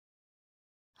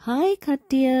Hi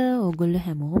කට්ටිය ඔයගොල්ලෝ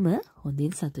හැමෝම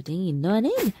හොඳින් සතුටින් ඉන්නව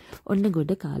නේද? ඔන්න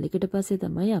ගොඩ කාලෙකට පස්සේ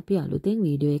තමයි අපි අලුතෙන්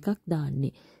වීඩියෝ එකක්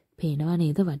දාන්නේ. පේනවා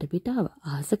නේද වටපිටාව?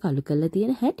 අහස කළු කරලා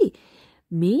තියෙන හැටි.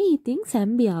 මේ ඉතින්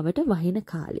සැම්බියාවට වහින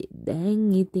කාලේ. දැන්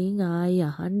ඉතින් ආයි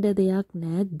අහන්න දෙයක්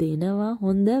නෑ දෙනවා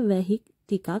හොඳ වැහි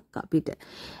ටිකක් අපිට.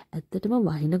 ඇත්තටම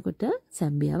වහිනකොට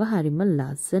සැම්බියාව හරිම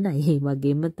ලස්සනයි. ඒ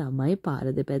වගේම තමයි පාර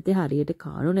දෙපැත්තේ හරියට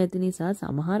කාණු නැති නිසා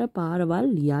සමහර පාරවල්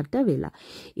ලියට වෙලා.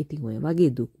 ඉතින් ඔය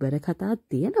වගේ දුක්බර කතාත්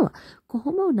තියෙනවා.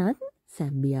 කොහොම වුණත්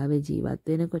සැම්බියාවේ ජීවත්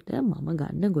වෙනකොට මම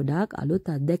ගන්න ගොඩාක් අලුත්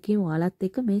අත්දැකීම් ඔයාලත්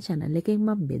එක්ක මේ channel එකෙන්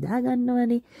මම බෙදා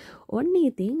ගන්නවනේ. ඔන්න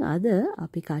ඉතින් අද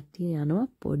අපි කට්ටිය යනවා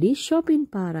පොඩි shopping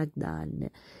පාරක් දාන්න.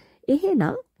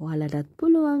 එහෙනම් ඔයාලටත්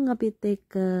පුළුවන් අපිත්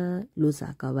එක්ක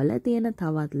ලුසාකවල තියෙන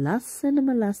තවත්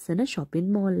ලස්සන shopping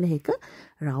mall එකක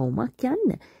රවුමක් යන්න.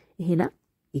 එහෙනම්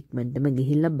ඉක්මනටම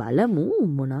ගිහිල්ලා බලමු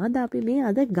මොනවාද අපි මේ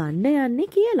අද ගන්න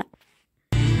යන්නේ කියලා.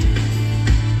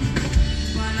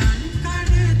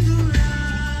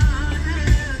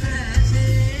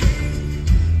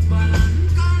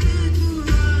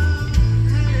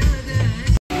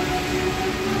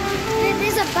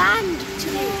 There's a band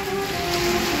today.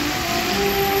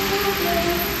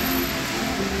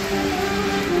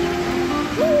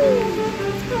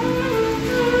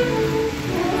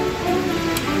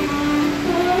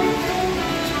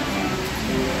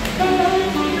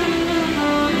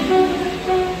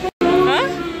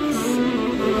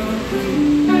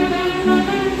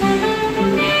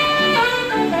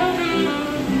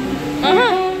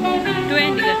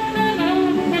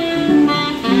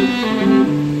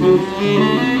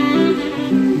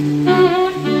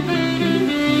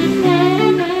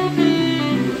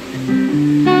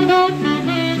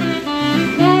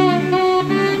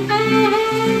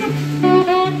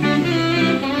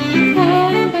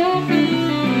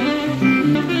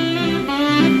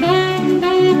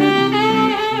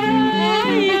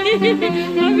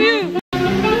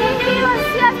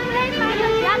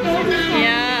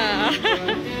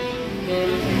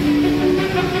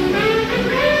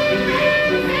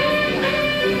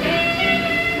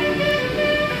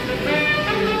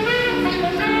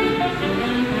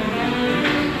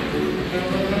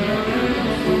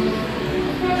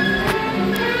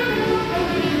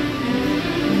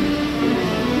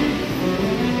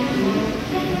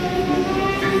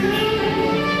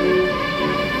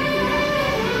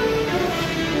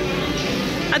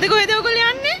 අද කොහෙද ඔයගොල්ලෝ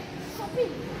යන්නේ?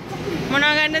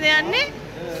 මොනවා ගන්නද යන්නේ?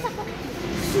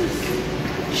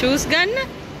 shoes ගන්න?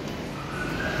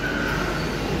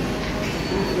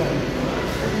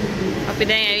 අපි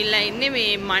දැන් ඇවිල්ලා ඉන්නේ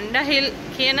මේ මණ්ඩා හිල්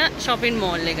කියන shopping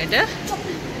mall එකට.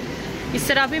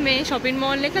 ඉස්සර අපි මේ shopping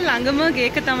mall එක ළඟම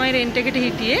ගේක තමයි rent එකට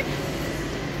හිටියේ.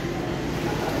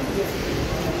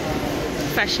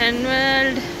 fashion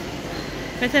world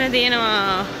මෙතන තියෙනවා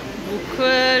book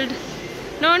world.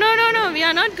 No, we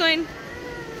are not going.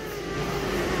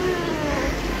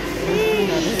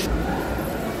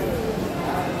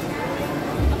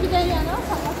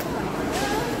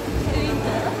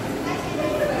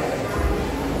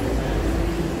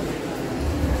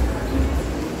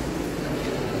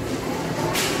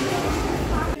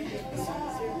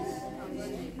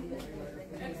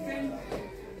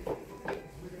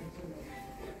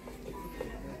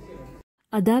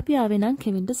 අද අපි ආවේ නම්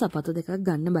කෙවින්ට සපත්තු දෙකක්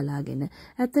ගන්න බලාගෙන.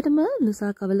 ඇත්තටම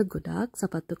ලුසාකවල ගොඩාක්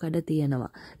සපත්තු කඩ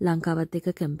තියෙනවා. ලංකාවත් එක්ක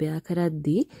කම්පෙයාර්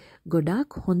කරද්දී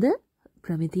ගොඩාක් හොඳ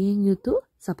ප්‍රමිතියෙන් යුතු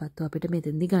සපත්තු අපිට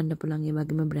මෙතෙන්දි ගන්න පුළුවන්. ඒ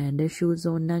වගේම බ්‍රෑන්ඩඩ් ෂූස්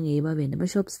ඕන නම් ඒවා වෙනම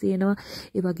shops තියෙනවා.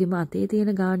 ඒ වගේම අතේ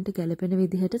තියෙන ගානට ගැලපෙන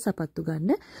විදිහට සපත්තු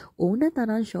ගන්න ඕන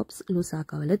තරම් shops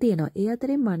ලුසාකවල තියෙනවා. ඒ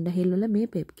අතරින් මණ්ඩා හිල් වල මේ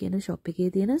පෙප් කියන shop එකේ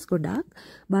තියෙන ගොඩාක්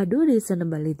බඩු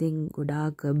රීසනබල්. ඉතින්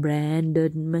ගොඩාක්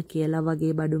බ්‍රෑන්ඩඩ්ම කියලා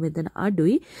වගේ බඩු මෙතන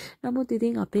අඩුයි. නමුත්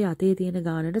ඉතින් අපේ අතේ තියෙන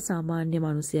ගානට සාමාන්‍ය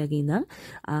මිනිසයාගේ ඉඳන්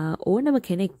ඕනම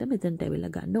කෙනෙක්ට මෙතනට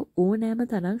ඇවිල්ලා ගන්න ඕනෑම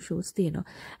තරම් shoes තියෙනවා.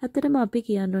 ඇත්තටම අපි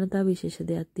කියන්න ඕන තව විශේෂ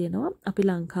දෙයක් තියෙනවා. අපි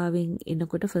ලංකාවෙන්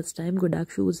එනකොට ෆස්ට් ටයිම් ගොඩාක්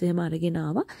shoes එහෙම අරගෙන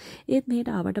ආවා. ඒත් මෙහෙට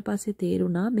ආවට පස්සේ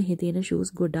තේරුණා මෙහි තියෙන shoes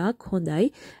ගොඩාක් හොඳයි.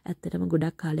 ඇත්තටම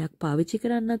ගොඩක් කාලයක් පාවිච්චි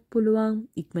කරන්නත් පුළුවන්.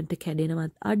 ඉක්මනට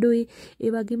කැඩෙනවත් අඩුයි.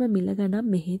 ඒ වගේම මිල ගණන්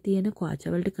මෙහි තියෙන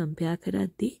ක්වාචා වලට කම්පෙයාර්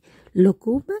කරද්දී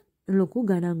ලොකු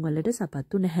ගණන් වලට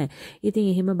සපත්තු නැහැ. ඉතින්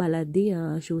එහෙම බලද්දී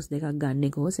shoes දෙකක් ගන්න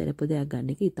එක හෝ සෙරප්පු දෙකක්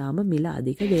ගන්න එක ඊටාම මිල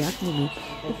අධික දෙයක් නෙමෙයි.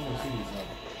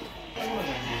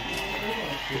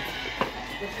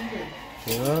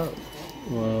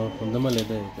 හොඳම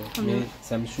ලෙද එක මේ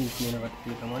සැම් ෂූස් කියන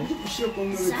කට්ටිය තමයි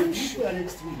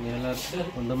මේලා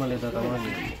හොඳම ලෙද තමයි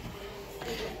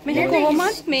මේ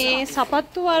කොහොමත් මේ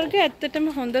සපත්තු වර්ග ඇත්තටම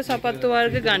හොඳ සපත්තු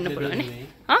වර්ග ගන්න පුළුවන් නේ.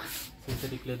 ආ?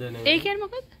 සින්තටික් ලෙදර් නේ. ඒ කියන්නේ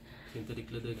මොකක්ද? සින්තටික්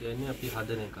ලෙදර් කියන්නේ අපි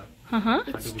හදන එක.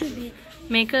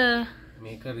 මේක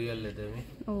මේක රියල් ලෙදර් මේ.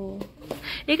 ඕ.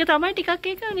 ඒක තමයි ටිකක්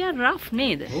ඒක නිකන් රෆ්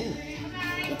නේද? ඔව්.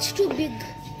 It's too big.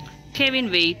 Kevin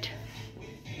wait.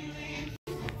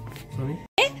 sorry.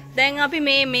 දැන් අපි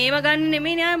මේව ගන්න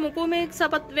නෙමෙයි නේ මොකෝ මේ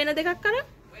සපත් වෙන දෙකක් කරා.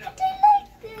 But I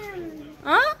like them.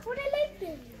 ආ? But I like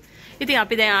them. ඉතින්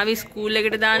අපි දැන් ආවි ස්කූල්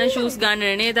එකට දාන ෂූස් ගන්න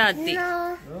නේද තාත්ති? No.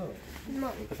 Oh. No.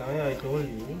 ඒක තමයි I told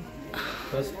you.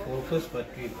 First focus but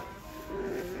we.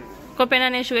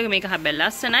 කොපෙනනේ shoe එක මේක හැබැයි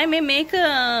ලස්සනයි. මේක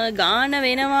ගාන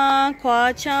වෙනවා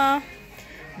ක්වාචා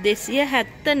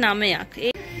 279ක්.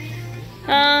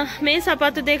 මේ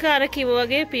සපත්තු දෙක අර කිව්වා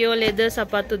වගේ පියෝ ලෙදර්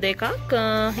සපත්තු දෙකක්.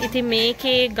 ඉතින්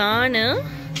මේකේ ගාන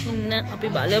ඉන්න අපි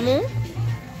බලමු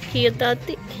කීයද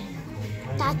තාත්ති?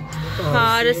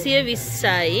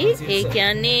 420යි. ඒ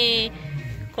කියන්නේ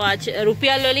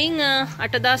රුපියල් වලින්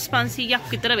 8500ක්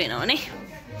විතර වෙනවනේ.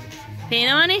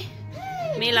 පේනවනේ?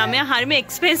 මේ ළමයා හරිම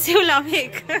එක්ස්පෙන්සිව්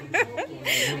ළමයෙක්.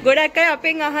 ගොඩක් අය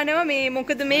අපෙන් අහනවා මේ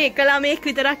මොකද මේ එක ළමයෙක්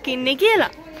විතරක් ඉන්නේ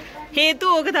කියලා. හේතුව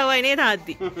ඕක තමයි නේ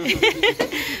තාත්ති.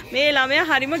 මේ ළමයා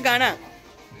හරිම ගණන්.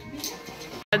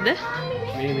 හරිද?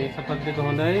 මේ සපත් දෙක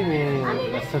හොඳයි මේ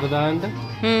රස්සට දාන්න.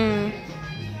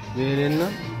 වේලෙන්න.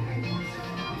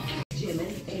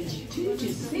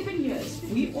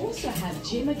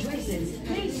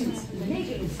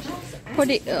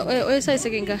 පොඩි ඔය සයිස්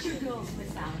එකකින් ගන්න.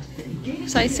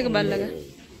 සයිස් එක බලලා ගන්න.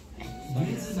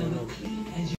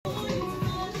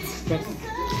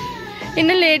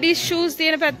 ඉන්න ලේඩීස් ෂූස්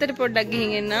තියෙන පැත්තට පොඩ්ඩක්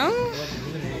ගිහින් එන්නම්.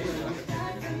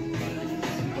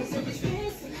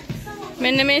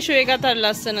 මෙන්න මේ ෂූ එකත් හරි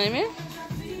ලස්සනයි මේ.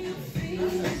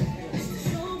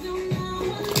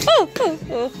 ඔව්.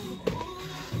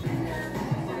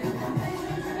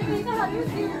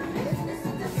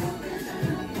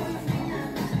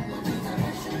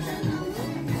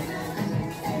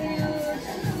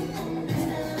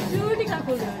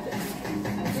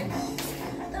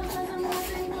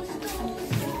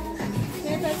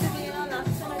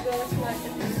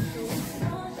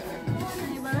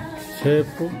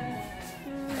 ෂේප්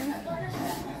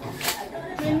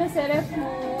මෙන්න සෙරප්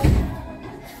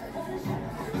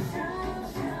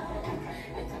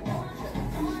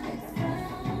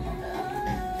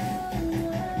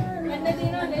මෙන්න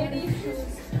දිනවා ලේඩීස්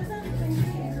ෂූස්.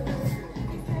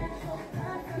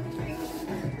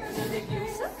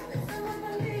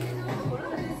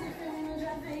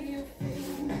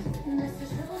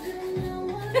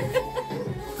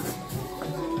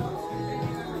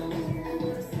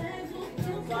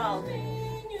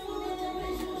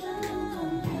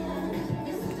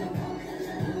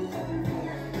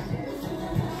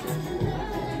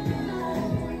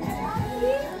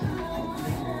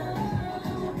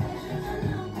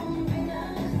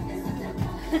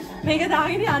 මේක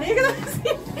දාගෙන අනේක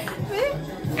දවසේ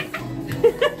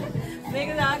මේක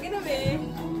දාගෙන මේ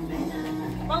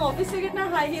මම ඔෆිස් එකට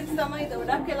නම් හයි හීල්ස් තමයි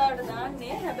ගොඩක් වෙලාවට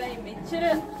දාන්නේ. හැබැයි මෙච්චර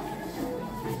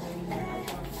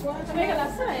මේක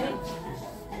ලස්සනයි නේ.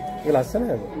 ඒක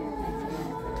ලස්සනයි.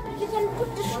 You can put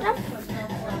the stuff.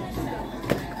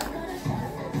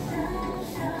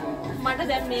 මට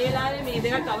දැන් මේ වෙලාවේ මේ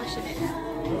දෙකක් අවශ්‍ය නැහැ.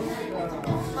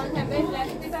 මම හැබැයි බ්ලැක්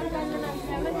එකක් ගන්න නම්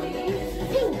කැමතියි.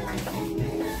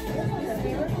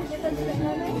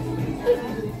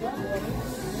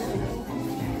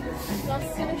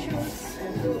 ලස්සන ෂූස්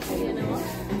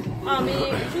තියෙනවා. මේ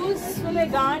ෂූස් වල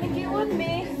ගාන කිව්වොත්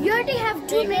මේ You already have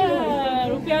too many.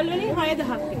 රුපියල් වලින්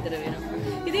 6000ක් විතර වෙනවා.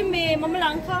 ඉතින් මේ මම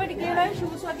ලංකාවට කියලා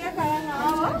ෂූස් වගේක් අරන්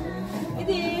ආවා.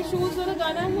 ඉතින් මේ ෂූස් වල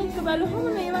ගණන් එක බලුවම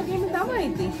මේ වගේම තමයි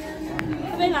ඉතින්.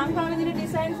 හැබැයි ලංකාවේ දින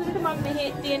ඩිසයින්ස් වලට මම මෙහි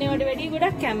තියෙනවට වැඩිය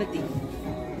ගොඩක් කැමතියි.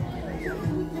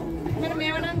 මම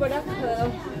මේව නම් ගොඩක්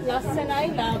ලස්සනයි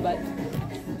ලාභයි.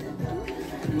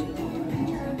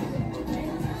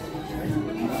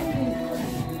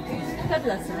 ඒකත්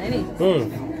ලස්සනයි නේ.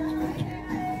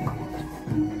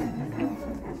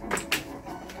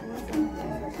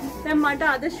 දැන් මට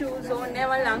අද ෂූස් ඕනේ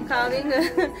නැහැ. මම ලංකාවෙන්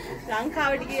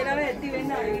ලංකාවට කියලා ඇති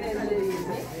වෙන්න අරගෙන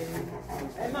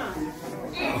එනවා.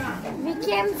 We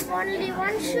came for only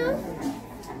one shoe.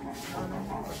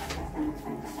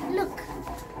 Look.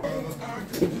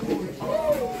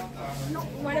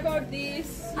 What about this?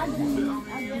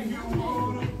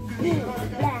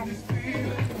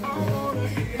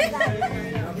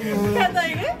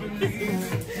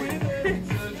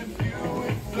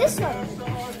 This one.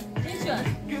 Which one?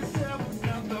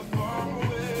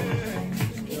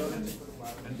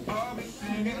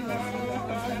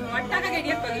 වට්ටක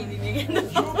ගෙඩියක් වගේ ඉන්නේ මේක.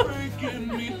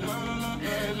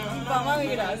 මම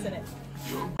මේක රාසනේ.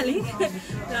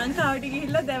 ලංකාවට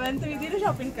ගිහිල්ලා දැවන්ත විදිහට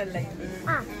shopping කරලා ඉන්නේ.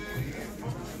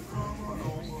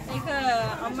 ඒක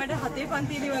අම්මට හතේ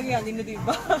පන්තිලි වගේ අඳින්න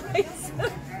තිබ්බා.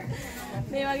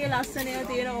 මේ වගේ ලස්සන ඒවා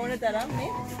තියෙන ඕන තරම්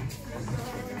මේ.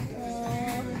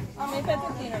 මේ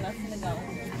පැත්තේ තියෙන ලස්සන ගවුම්.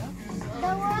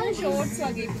 ෂෝට්ස්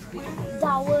වගේ තියෙනවා.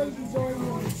 Towel is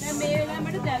almost. දැන් මේ වෙලාවේ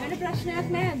මට දැවෙන ප්‍රශ්නයක්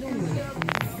නෑ ඇඳුම් වල.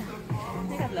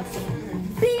 මේකත් ලස්සන.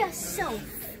 Be yourself.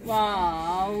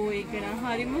 Wow, ඒක නම්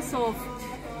හරිම soft.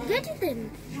 Get it then.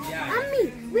 Ammi,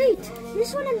 wait.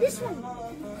 This one and this one.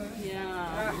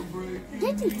 Yeah.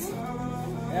 Get it.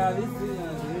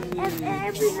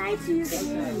 Every night you use it.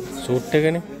 Suit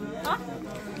එකනේ.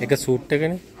 එක සූට්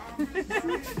එකනේ.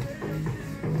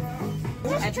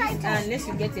 At least, unless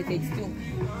you get a 32.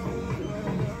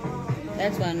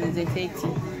 That's one is a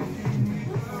 30.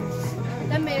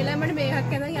 දැන් මේ වෙලාවේ මට මේකක්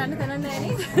ඇඳන් යන්න තැනක් නැහැ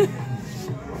නේද?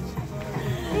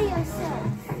 Be yourself.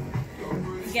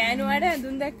 ගෑනුවට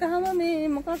ඇඳුම් දැක්කහම මේ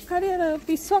මොකක් හරි අර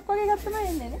පිස්සුවක් වගේ එකක් තමයි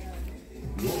එන්නේ නේ.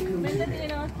 මෙන්න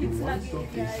තියෙනවා kids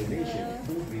luggage.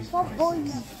 For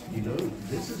boys.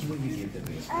 It's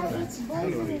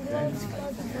boys and girls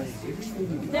clothes.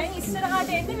 දැන් ඉස්සරහට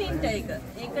එන්නේ winter එක.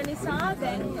 ඒක නිසා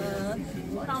දැන්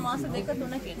මාස දෙක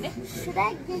තුනක ඉන්නේ. Should I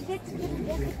get it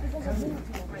because of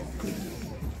winter?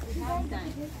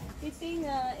 ඉතින්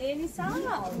ඒ නිසා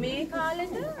මේ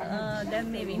කාලෙට දැන්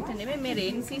මේ වින්ටර් නෙමෙයි මේ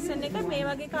රේන් සීසන් එක මේ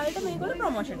වගේ කාලෙට මේගොල්ලෝ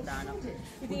ප්‍රොමෝෂන් දානවා.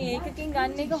 ඉතින් ඒකකින්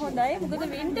ගන්න එක හොඳයි. මොකද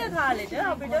වින්ටර් කාලෙට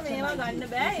අපිට මේවා ගන්න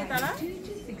බෑ. ඒ තරම්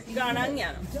ගණන්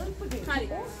යනවා. හරි.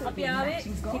 අපි ආවේ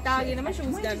හිතාගෙනම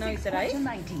ෂූස් ගන්නවා විතරයි.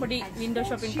 පොඩි වින්ඩෝ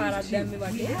shopping පාරක් දැම්මේ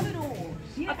වගේ.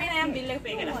 අපි නෑම් බිල් එක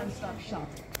පේ කරා.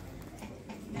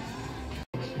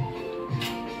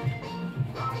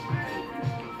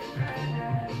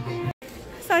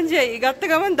 සංජය ගත්ත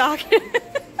ගමන් දාගෙන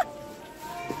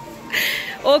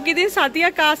ඕක ඉතින්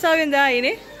සතියක් ආසාවෙන්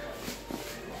දායිනේ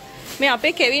මේ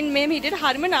අපේ කෙවින් මේ හිටියට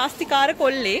හරිම නාස්තිකාර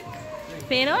කොල්ලෙක්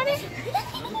පේනවනේ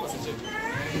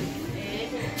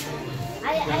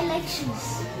I like shoes.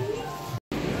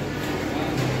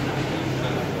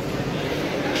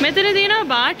 මෙතන තියෙනවා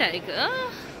බාටා එක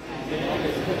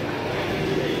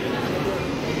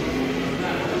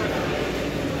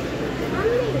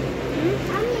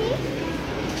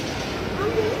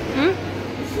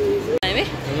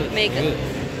මේක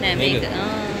නෑ මේක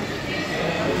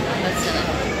ලස්සන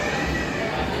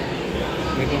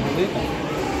මේක හොඳයි.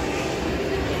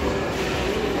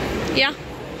 යා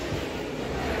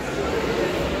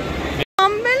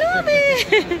අම්බලෝ මේ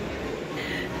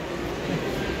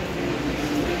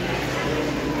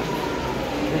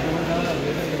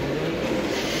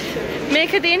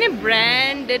මේක තියෙන්නේ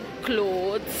branded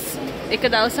clothes එක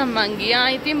දවසක් මං ගියා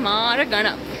ඉතින් මාර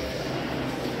ගණන්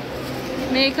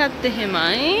මේකත්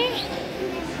එහෙමයි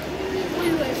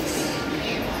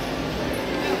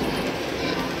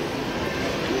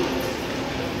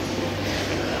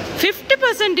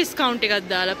 50% ඩිස්කවුන්ට් එකක්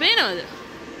දාලා පේනවද?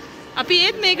 අපි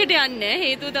ඒත් මේකට යන්නේ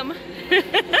හේතුව තමයි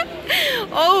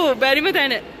ඔව් බැරිම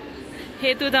තැන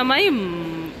හේතුව තමයි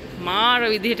මාර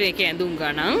විදිහට ඒක ඇඳුම්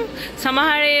ගණන්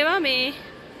සමහර ඒවා මේ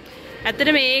ඇත්තට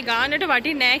මේ ගානට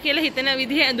වටින්නේ නැහැ කියලා හිතන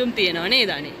විදිහේ ඇඳුම් තියෙනවා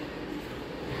නේද අනේ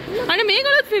අනේ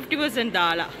මේකලත් 50%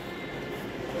 දාලා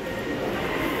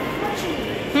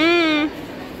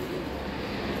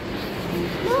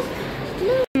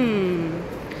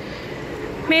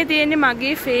මේ තියෙන්නේ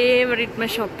මගේ ෆේවරිට්ම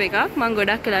ෂොප් එකක් මම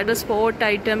ගොඩක් වෙලාවට ස්පෝර්ට්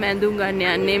අයිටම් ඇඳුම් ගන්න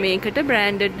යන්නේ මේකට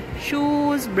branded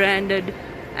shoes branded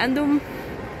ඇඳුම්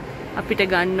අපිට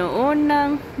ගන්න ඕන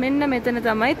නම් මෙන්න මෙතන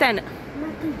තමයි තැන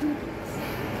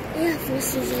Air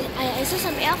Forces. I saw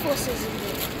some Air Forces in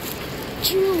there.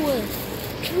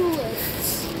 Truest.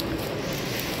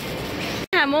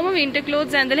 හැමෝම වින්ටර්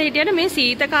ක්ලෝත්ස් ඇඳලා හිටියට මේ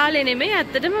සීත කාලේ නෙමෙයි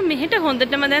ඇත්තටම මෙහෙට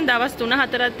හොඳටම දැන් දවස්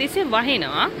 3-4ක් තිස්සේ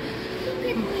වහිනවා.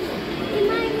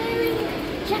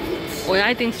 ඔයා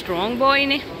ඉතින් ස්ට්‍රෝං බොයි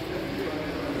නේ.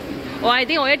 ඔයා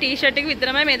ඉතින් ඔය ටී-ෂර්ට් එක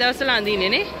විතරමයි මේ දවස්වල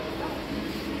අඳින්නේ නේ.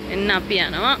 එන්න අපි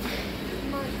යනවා.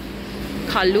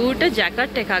 කලුට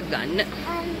ජැකට් එකක් ගන්න.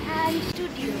 And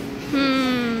studio.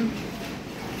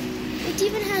 It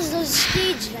even has those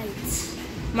stage lights.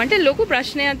 මට ලොකු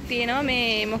ප්‍රශ්නයක් තියෙනවා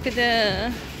මේ මොකද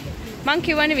මං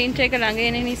කියවනේ වින්ටර් එක ළඟ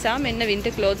එන නිසා මෙන්න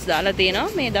වින්ටර් ක්ලෝත්ස් දාලා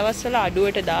තියෙනවා මේ දවස්වල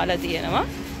අඩුවට දාලා තියෙනවා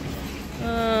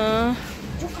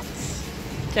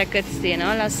ජැකට්ස්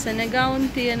තියෙනවා ලස්සන ගවුන්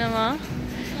තියෙනවා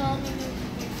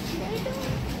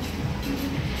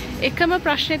එකම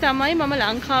ප්‍රශ්නේ තමයි මම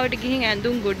ලංකාවට ගිහින්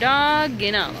ඇඳුම් ගොඩාක්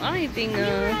ගෙනාවා ඉතින්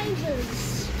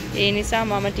ඒ නිසා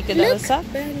මම ටික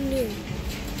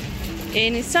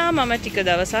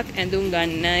දවසක් ඇඳුම්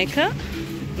ගන්න එක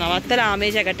නවත්තලා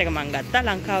මේ ජැකට් එක මම ගත්තා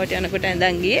ලංකාවට යනකොට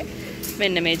ඇඳන් ගියේ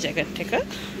මෙන්න මේ ජැකට් එක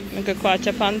මේක කොච්ච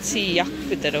 500ක්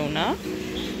විතර වුණා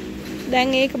දැන්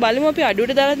ඒක බලමු අපි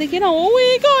අඩුවට දාලාද කියලා ඕ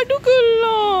ඒක අඩු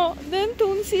කළා දැන්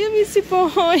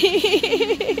 325යි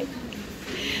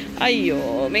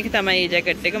අයියෝ මේක තමයි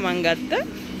ජැකට් එක මං ගත්ත.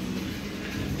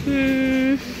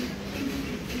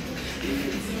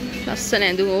 ලස්සන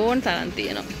ඇඳුම් ඕන තරම්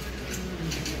තියෙනවා.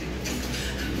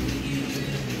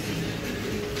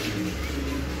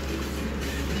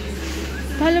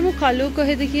 බලමු කළු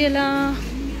කොහෙද කියලා.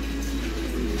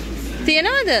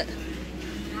 තියෙනවද?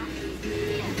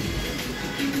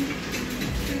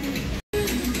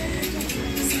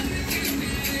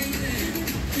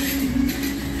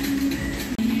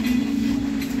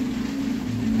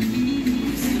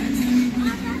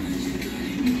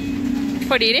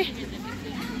 පොඩිනේ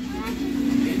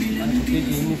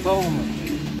uniform.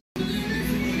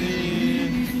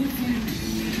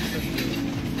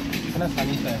 Kana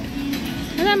sanita.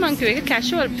 Ada mං කිව්ව එක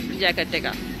casual jacket එක.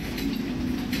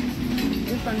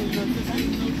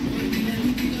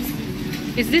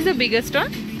 Is this the biggest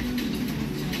one?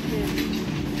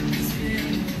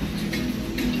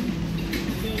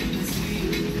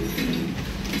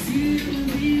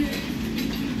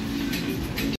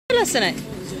 ලස්සනයි.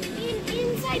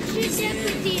 Inside she's there.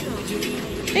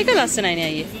 ඒක ලස්සනයි නේ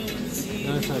අයියේ.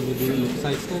 That's a middle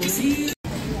size.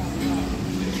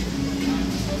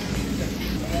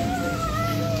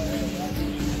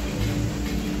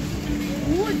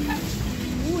 Wood.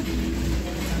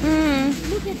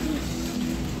 Look at this.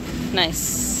 Nice.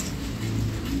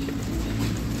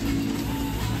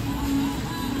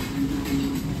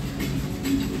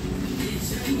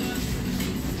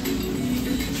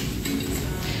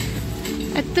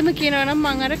 ඇත්තම කියනවා නම්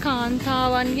මම අර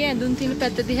කාන්තාවන්ගේ ඇඳුම් තියෙන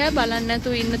පැත්ත දිහා බලන්න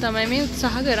නැතුව ඉන්න තමයි මේ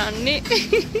උත්සාහ කරන්නේ.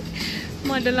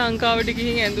 මට ලංකාවට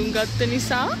ගිහින් ඇඳුම් ගත්ත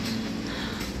නිසා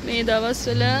මේ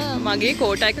දවස්වල මගේ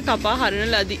කෝටා එක කපා හරින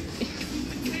ලදී.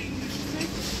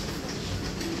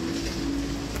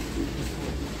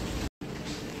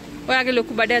 ඔයාගේ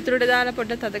ලොකු බඩ ඇතුළට දාලා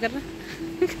පොඩ්ඩක් තද කරලා.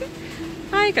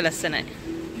 ආයෙක ලස්සනයි.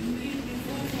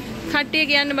 කට්ටිය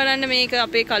කියන්න බලන්න මේක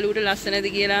අපේ කලුවට ලස්සනද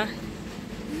කියලා.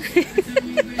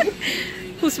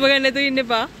 හුස්ම ගන්න නැතුව ඉන්න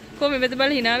එපා. කොහොම මෙතන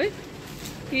බල හිනාවේ?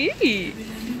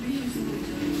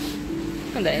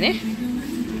 හොඳයි නේ.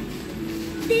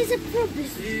 There's a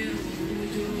purpose.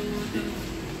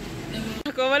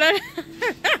 කොමල.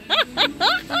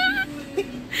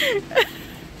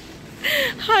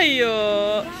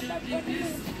 අයියෝ.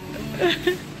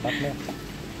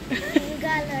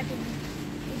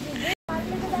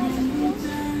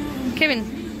 කෙවින්.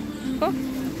 කො?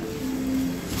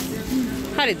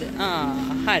 හරිද?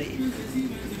 හරි.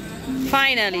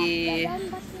 Finally.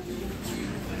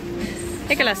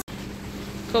 එකලස්.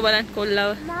 කො බලන්න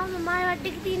කොල්ලව. Mama, my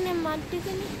වටේ තියෙන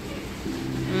මට්ටිකනේ.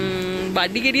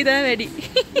 බඩි ගෙඩිය තමයි වැඩි.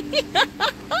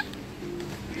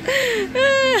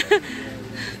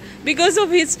 Because of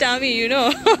his tummy, you know.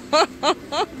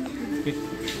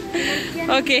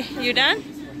 Okay, you done?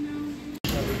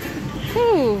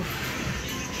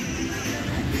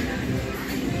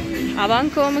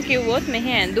 අවංකවම කිව්වොත්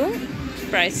මෙහි ඇඳුම්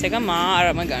ප්‍රයිස් එක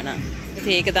මාරම ගණන්.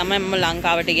 ඉතින් ඒක තමයි මම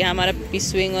ලංකාවට ගියාම අර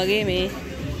පිස්සුවෙන් වගේ මේ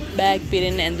බෑග්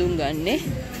පිරෙන්න ඇඳුම් ගන්නෙ.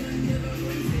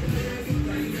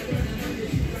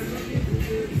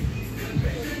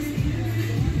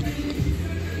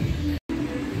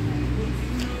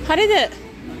 හරිද?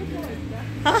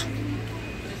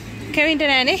 කෙවින්ට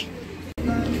නෑනේ.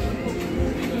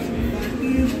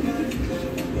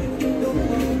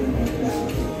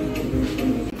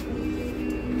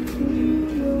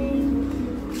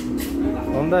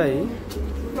 හොඳයි.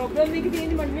 ප්‍රොබ්ලම් එක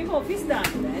තියෙන්නේ මට මේක ඔෆිස්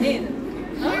දාන්න බෑ නේද?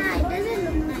 Yeah, it doesn't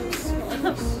look nice.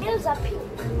 Nails up here.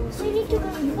 So you need to go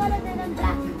color them in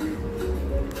black.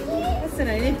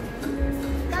 ලස්සනයි නේ.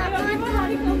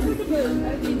 Hurry comfortable.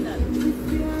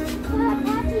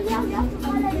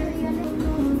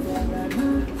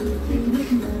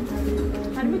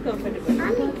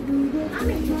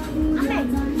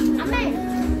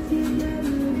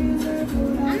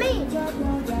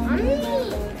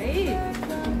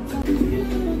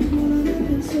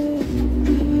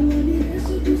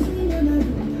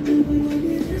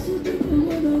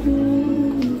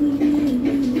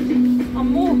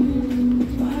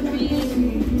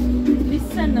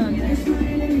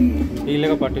 ඊල්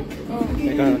එක පටි.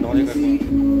 ඒක නෝනේ කරනවා.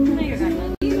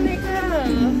 මේක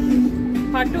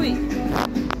පටුයි.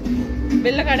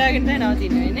 බෙල්ල කඩාගෙන තමයි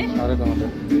නවතින්නේ වෙන්නේ. අර කොහොමද?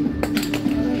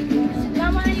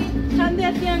 ළමයි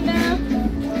ඡන්දයක් තියන්න.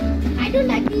 I don't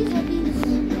like these or these.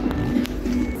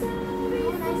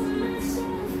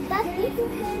 That's it.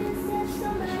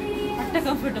 What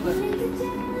comfortable.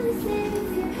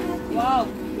 Wow.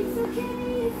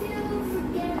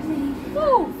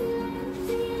 Woo.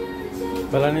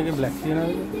 බලන්න එක බ්ලැක්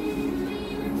තියනවද?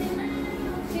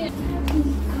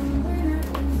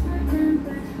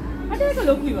 මට ඒක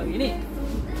ලොකුයි වගේ නේ.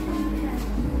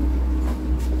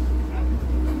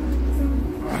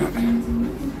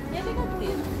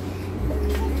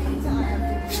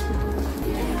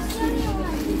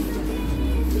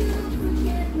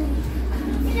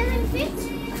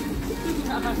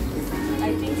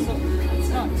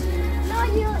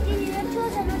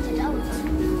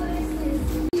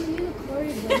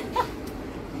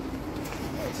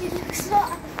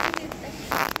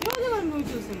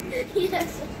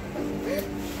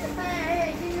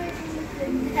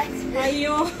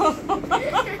 අයියෝ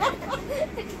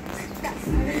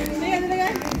මේ අදලා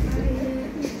ගන්න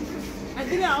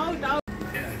අදින out out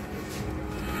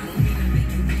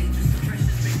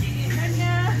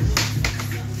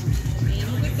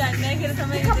ගන්නෑ කියලා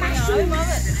තමයි ඉතින් ආවේ මම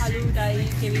හලුටයි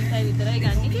කෙවින්ටයි විතරයි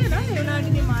ගන්න කියලා ඒ වුණාට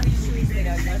ඉතින් මාත් ෂූස් එකක්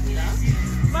ගත්තා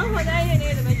මම හොඳයි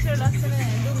නේද මෙච්චර ලස්සන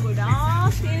ඇඳුම්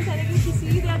ගොඩාක් තියෙන තැනකින් කිසි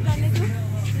දෙයක් ගන්න නැතුව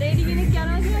ලේඩි කෙනෙක්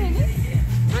යනවා කියලා එන්නේ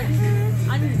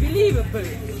unbelievable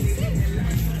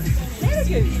නේද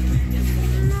කෙවි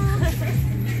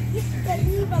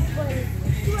Unbelievable.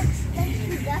 Too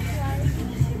expensive, that's why.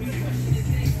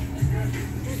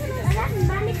 And that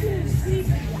mannequin is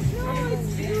creepy. No, it's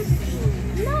beautiful.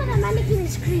 No, the mannequin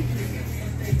is creepy.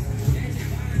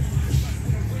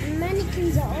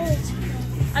 Mannequins are always creepy.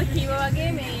 අර කිව්වා වගේ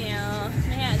මේ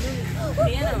ඇඳුම්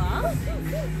තියෙනවා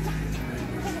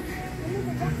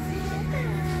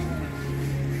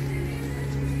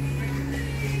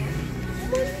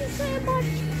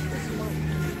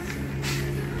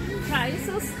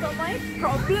prices for my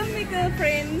problem maker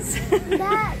friends.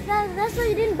 That's why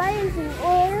you didn't buy anything.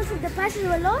 Or else if the prices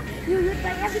were low, you'd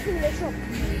buy everything in the shop.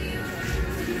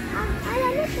 I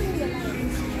understand the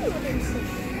lines. You wouldn't say.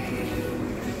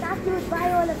 That you would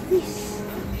buy all of this.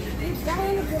 You'd buy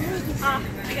all of the movies. I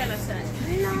got understand.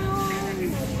 No.